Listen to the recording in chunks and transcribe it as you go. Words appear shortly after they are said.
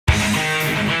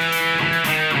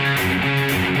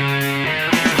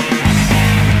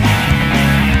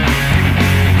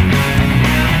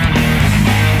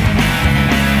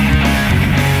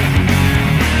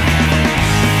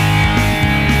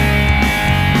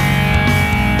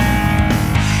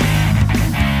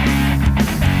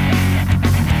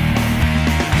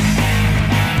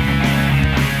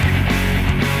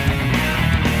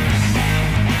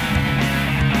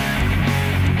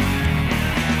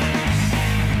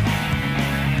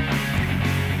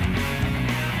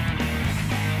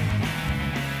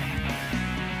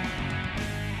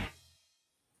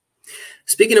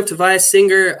speaking of Tovia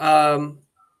Singer,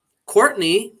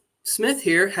 Courtney Smith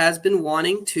here has been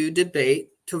wanting to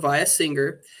debate Tovia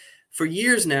Singer for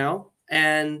years now.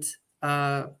 And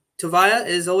Tovia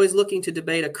is always looking to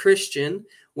debate a Christian,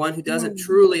 one who doesn't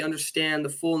truly understand the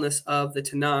fullness of the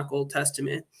Tanakh, Old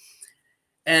Testament.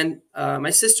 And my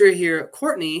sister here,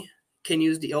 Courtney, can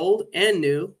use the old and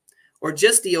new, or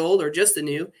just the old or just the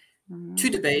new, to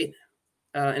debate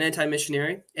an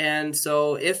anti-missionary. And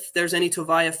so if there's any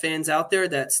Tovia fans out there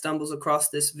that stumbles across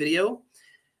this video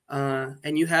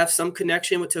and you have some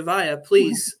connection with Tovia,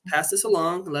 please pass this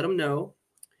along and let them know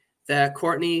that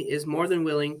Courtney is more than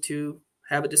willing to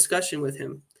have a discussion with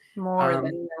him. More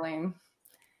than willing.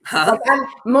 Like, I'm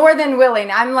more than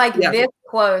willing. I'm like this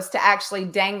close to actually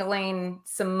dangling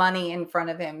some money in front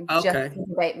of him just to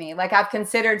debate me. Like, I've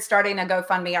considered starting a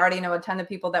GoFundMe. I already know a ton of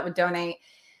people that would donate.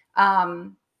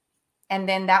 And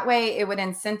then that way it would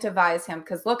incentivize him.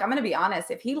 Because look, I'm going to be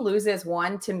honest. If he loses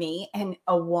one to me, and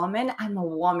a woman, I'm a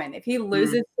woman. If he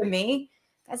loses to me,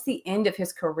 that's the end of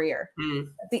his career.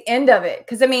 That's the end of it.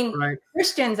 Because I mean,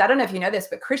 Christians, I don't know if you know this,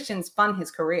 but Christians fund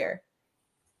his career.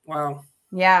 Wow.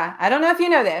 Yeah, I don't know if you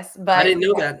know this, but I didn't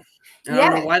know that. I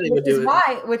don't know why they would do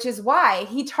it. Which is why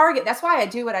he that's why I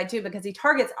do what I do, because he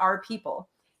targets our people.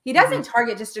 He doesn't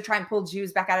target just to try and pull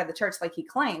Jews back out of the church like he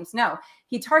claims. No,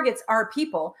 he targets our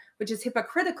people, which is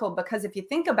hypocritical, because if you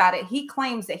think about it, he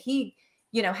claims that he,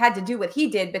 had to do what he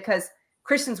did because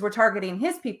Christians were targeting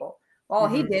his people. All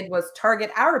he did was target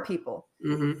our people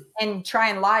and try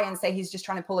and lie and say he's just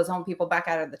trying to pull his own people back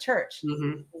out of the church.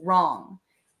 Wrong.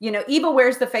 Evil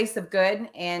wears the face of good,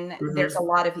 and there's a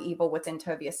lot of evil within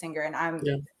Tovia Singer, and I'm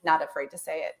not afraid to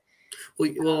say it.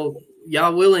 Well,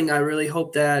 Yah willing, I really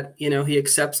hope that, he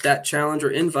accepts that challenge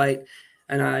or invite,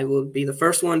 and I will be the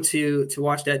first one to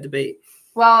watch that debate.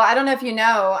 Well, I don't know if you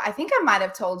know, I think I might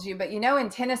have told you, but in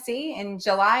Tennessee in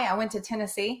July, I went to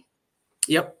Tennessee.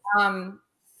 Yep.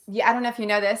 Yeah, I don't know if you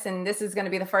know this, and this is going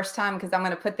to be the first time, because I'm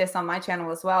going to put this on my channel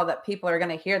as well, that people are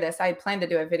going to hear this. I had planned to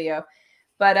do a video,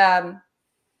 but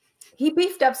he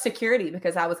beefed up security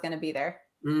because I was going to be there.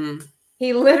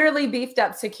 He literally beefed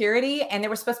up security, and there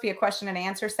was supposed to be a question and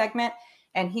answer segment,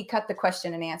 and he cut the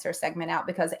question and answer segment out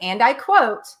because, and I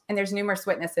quote, and there's numerous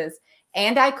witnesses,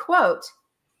 and I quote,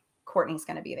 Courtney's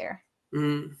going to be there.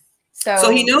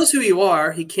 So he knows who you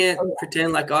are. He can't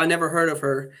pretend like, I never heard of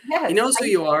her. Yes, he knows who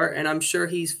you are, and I'm sure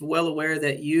he's well aware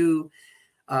that you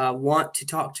want to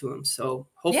talk to him. So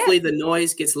hopefully the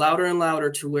noise gets louder and louder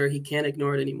to where he can't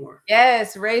ignore it anymore.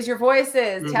 Yes, raise your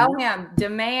voices. Tell him,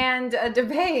 demand a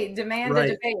debate. Demand a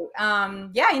debate.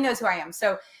 Yeah, he knows who I am.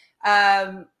 So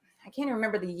I can't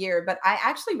remember the year, but I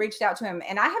actually reached out to him,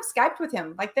 and I have Skyped with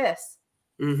him like this.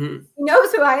 He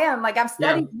knows who I am. Like, I've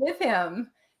studied with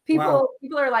him. People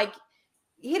are like,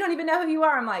 he don't even know who you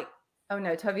are. I'm like, oh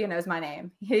no, Tovia knows my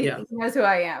name. He knows who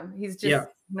I am. He's just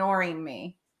ignoring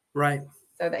me. Right.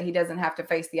 So that he doesn't have to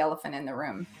face the elephant in the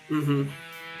room.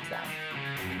 So.